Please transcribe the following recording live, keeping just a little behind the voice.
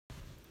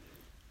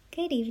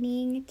Good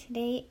evening.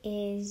 Today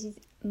is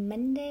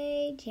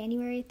Monday,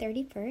 January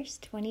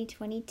 31st,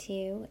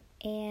 2022,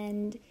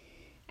 and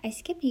I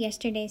skipped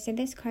yesterday, so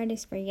this card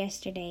is for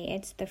yesterday.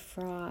 It's the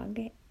frog,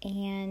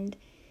 and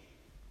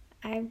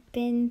I've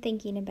been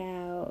thinking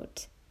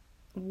about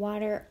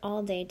water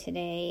all day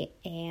today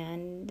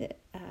and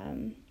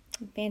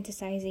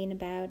fantasizing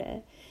about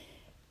a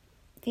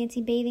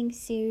fancy bathing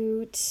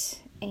suit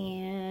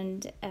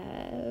and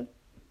a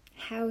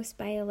house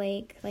by a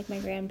lake like my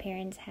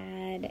grandparents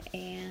had.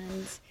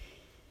 And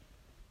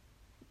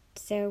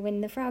so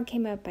when the frog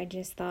came up, I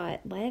just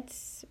thought,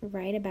 let's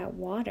write about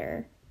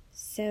water.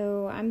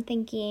 So I'm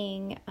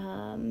thinking,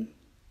 how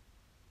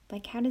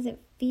does it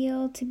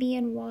feel to be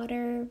in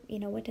water?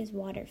 What does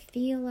water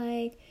feel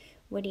like?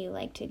 What do you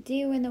like to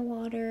do in the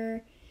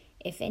water,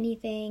 if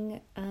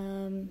anything?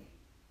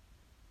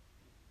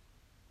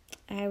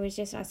 I was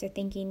just also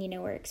thinking,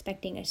 we're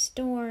expecting a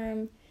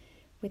storm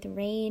with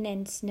rain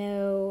and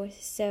snow,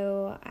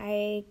 so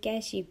I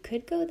guess you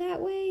could go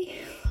that way.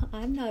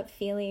 I'm not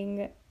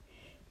feeling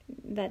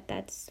that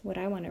that's what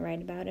I want to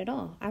write about at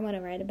all. I want to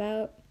write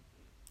about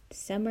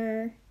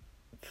summer,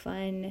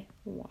 fun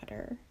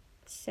water.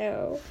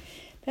 So,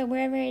 but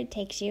wherever it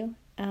takes you,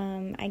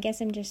 I guess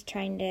I'm just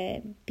trying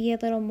to be a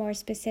little more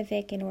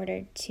specific in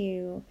order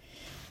to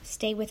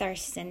stay with our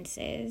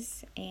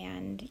senses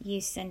and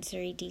use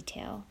sensory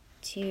detail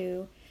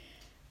to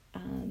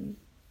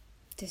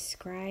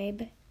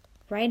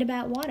write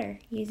about water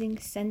using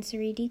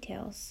sensory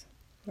details.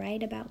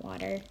 Write about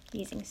water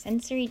using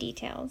sensory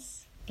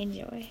details.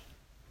 Enjoy.